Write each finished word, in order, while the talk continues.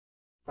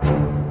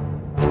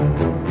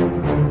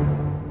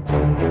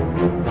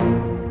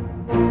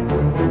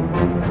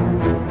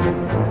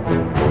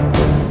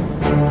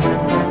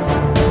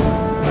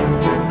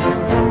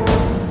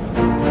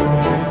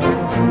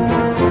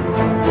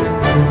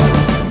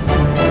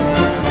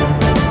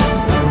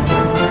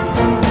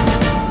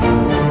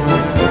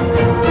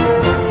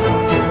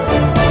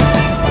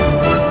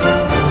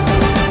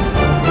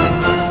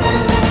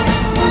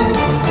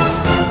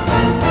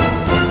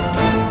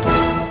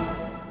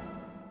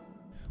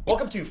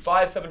Welcome to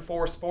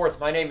 574 Sports.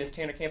 My name is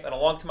Tanner Camp, and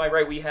along to my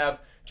right we have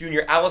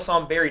junior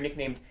Alhassan Barrie,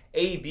 nicknamed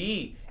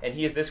AB, and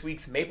he is this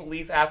week's Maple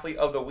Leaf Athlete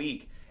of the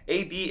Week.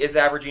 AB is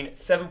averaging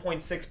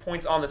 7.6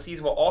 points on the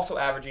season while also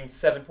averaging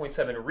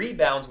 7.7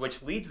 rebounds,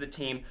 which leads the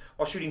team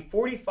while shooting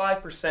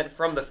 45%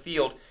 from the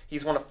field.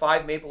 He's one of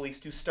 5 Maple Leafs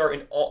to start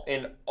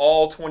in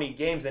all 20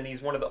 games, and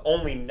he's one of the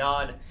only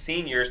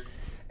non-seniors.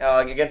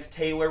 Against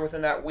Taylor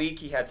within that week,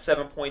 he had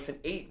 7 points and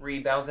 8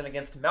 rebounds, and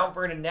against Mount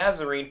Vernon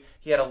Nazarene,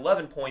 he had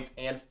 11 points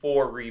and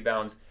 4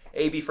 rebounds.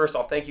 AB, first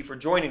off, thank you for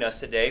joining us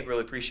today. Really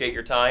appreciate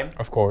your time.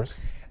 Of course.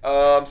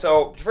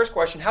 So, first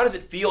question, how does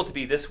it feel to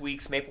be this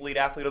week's Maple Leaf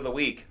Athlete of the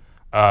Week?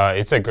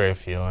 It's a great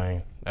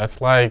feeling. That's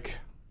like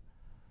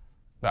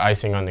the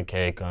icing on the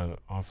cake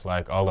of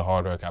like all the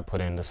hard work I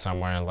put in the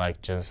summer, and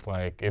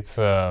it's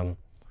a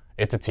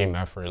team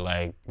effort.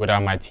 Like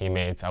without my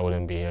teammates, I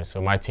wouldn't be here. So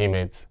my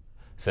teammates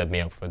set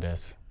me up for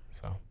this.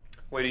 So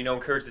Way to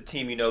encourage the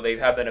team. They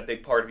have been a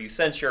big part of you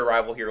since your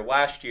arrival here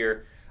last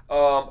year.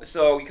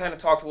 So you kind of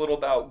talked a little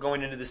about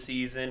going into the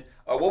season.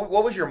 What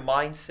was your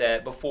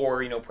mindset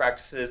before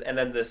practices and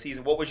then the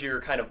season? What was your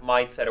kind of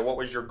mindset, or what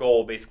was your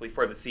goal basically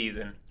for the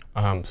season?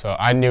 So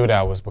I knew that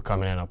I was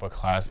becoming an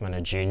upperclassman,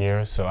 a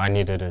junior. So I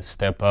needed to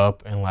step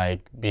up and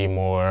be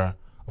more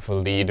of a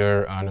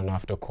leader on and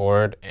off the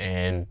court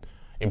and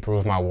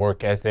improve my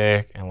work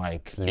ethic and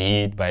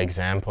lead by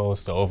example.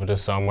 So over the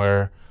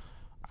summer,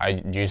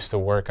 I used to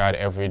work out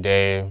every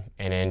day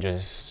and then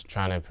just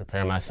trying to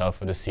prepare myself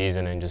for the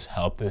season and just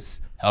help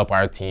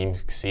our team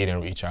succeed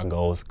and reach our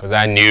goals. Because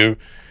I knew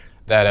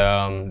that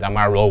that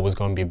my role was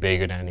going to be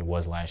bigger than it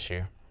was last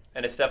year.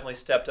 And it's definitely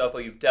stepped up,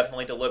 but you've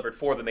definitely delivered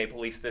for the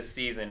Maple Leafs this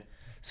season.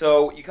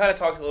 So you kind of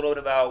talked a little bit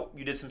about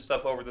you did some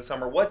stuff over the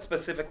summer. What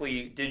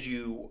specifically did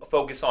you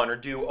focus on or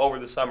do over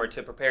the summer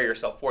to prepare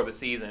yourself for the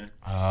season?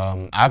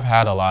 I've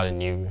had a lot of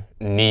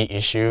knee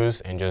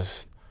issues and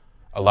just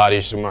a lot of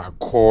issues with my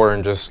core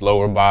and just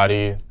lower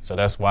body. So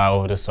that's why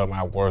over the summer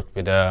I worked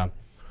with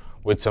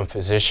some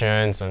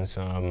physicians and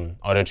some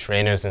other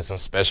trainers and some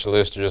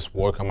specialists to just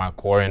work on my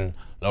core and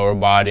lower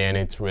body, and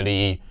it's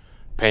really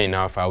paying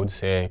off, I would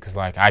say, because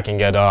I can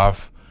get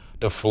off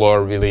the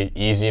floor really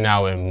easy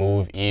now and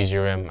move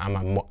easier, and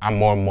I'm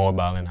more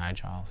mobile and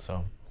agile.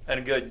 So.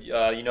 And good,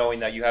 knowing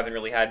that you haven't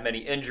really had many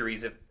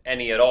injuries, if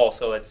any at all,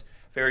 so it's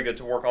very good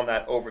to work on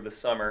that over the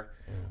summer.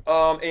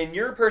 In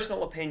your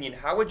personal opinion,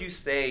 how would you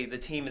say the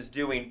team is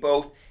doing,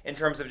 both in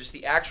terms of just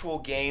the actual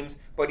games,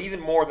 but even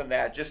more than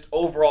that, just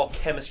overall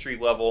chemistry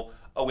level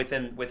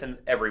within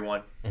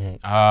everyone?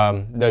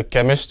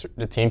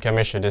 The team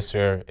chemistry this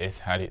year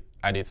is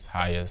at its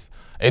highest.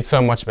 It's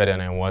so much better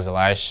than it was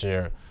last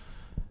year.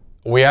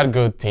 We had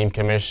good team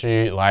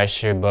chemistry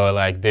last year,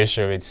 but this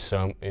year it's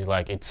so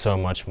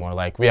much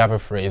more. We have a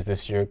phrase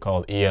this year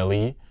called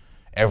ELE.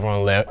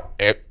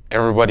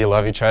 Everybody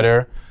love each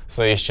other.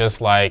 So it's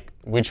just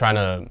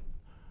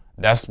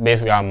that's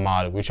basically our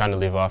motto. We're trying to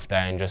live off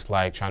that and just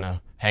trying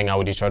to hang out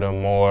with each other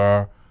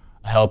more,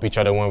 help each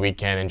other when we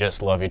can, and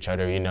just love each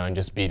other, and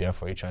just be there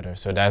for each other.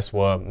 So that's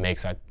what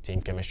makes our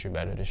team chemistry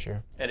better this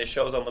year. And it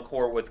shows on the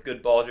court with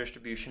good ball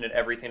distribution and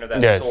everything of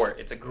that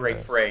sort. It's a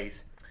great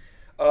phrase.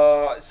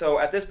 So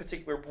at this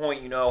particular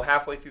point,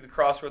 halfway through the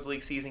Crossroads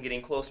League season,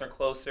 getting closer and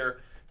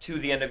closer to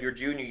the end of your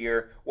junior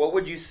year, what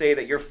would you say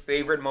that your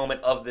favorite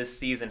moment of this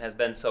season has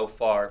been so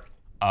far?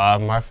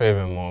 My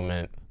favorite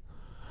moment,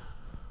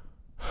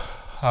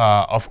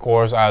 of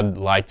course, I'd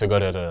like to go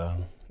to the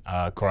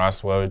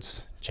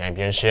Crossroads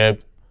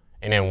Championship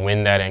and then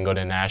win that and go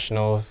to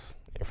Nationals.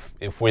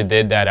 If we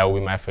did that, that would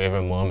be my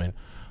favorite moment.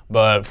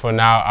 But for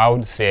now, I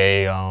would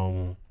say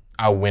I'll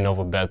win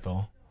over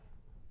Bethel.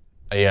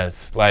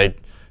 Yes,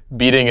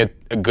 beating a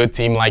good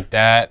team like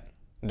that.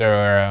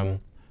 They're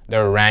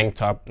ranked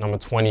top number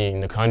 20 in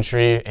the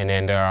country, and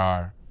then there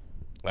are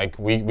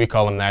we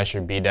call them last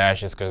year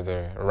B-dashes because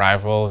they're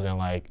rivals,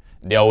 and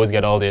they always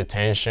get all the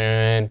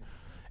attention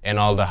and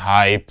all the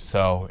hype.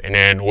 So, and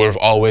then we've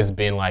always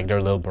been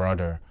their little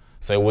brother.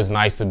 So it was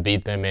nice to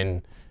beat them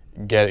and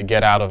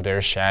get out of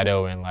their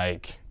shadow and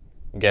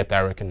get that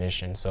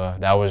recognition. So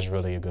that was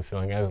really a good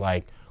feeling. It was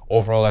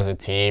overall as a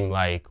team,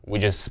 we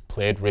just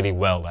played really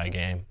well that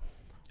game.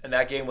 And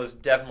that game was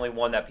definitely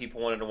one that people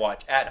wanted to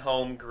watch. At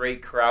home,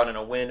 great crowd, and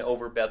a win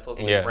over Bethel,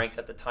 who was ranked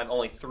at the time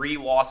only 3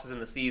 losses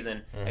in the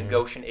season, and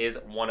Goshen is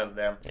one of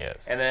them.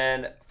 Yes. And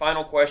then,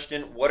 final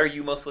question, what are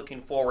you most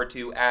looking forward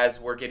to as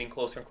we're getting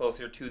closer and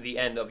closer to the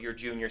end of your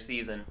junior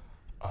season?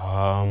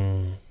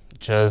 We're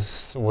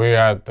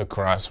at the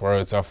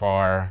crossroads of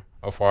our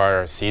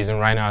season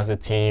right now as a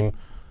team.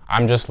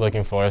 I'm just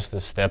looking for us to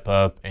step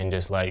up and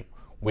just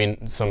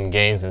win some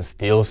games and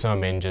steal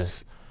some and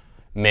just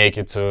make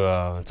it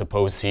to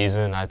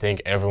postseason. I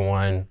think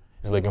everyone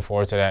is looking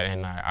forward to that,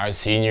 and our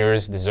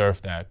seniors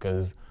deserve that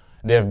because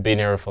they've been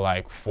here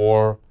for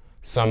 4.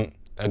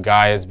 A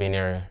guy has been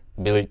here,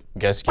 Billy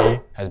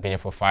Geske, has been here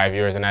for 5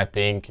 years, and I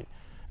think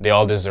they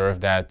all deserve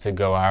that to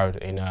go out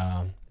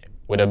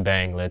with a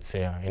bang, let's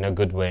say, in a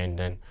good way, and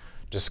then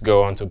just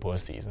go on to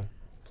postseason.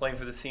 Playing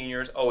for the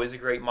seniors, always a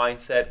great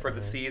mindset for the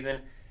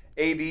season.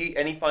 AB,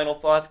 any final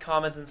thoughts,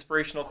 comments,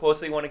 inspirational quotes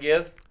that you want to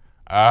give?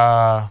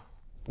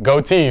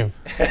 Go team.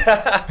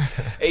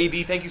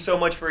 AB, thank you so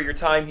much for your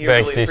time here.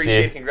 Thanks, really TC.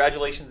 appreciate it.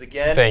 Congratulations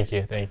again. Thank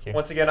you, thank you.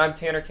 Once again, I'm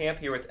Tanner Camp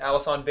here with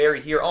Alhassan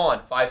Barrie here on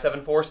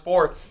 574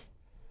 Sports.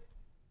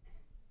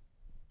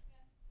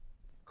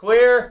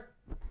 Clear.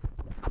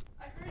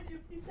 I heard you.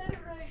 You said it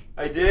right.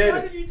 I did.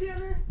 Proud of you,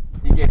 Tanner.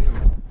 You gave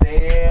some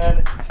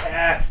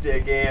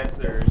fantastic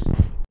answers.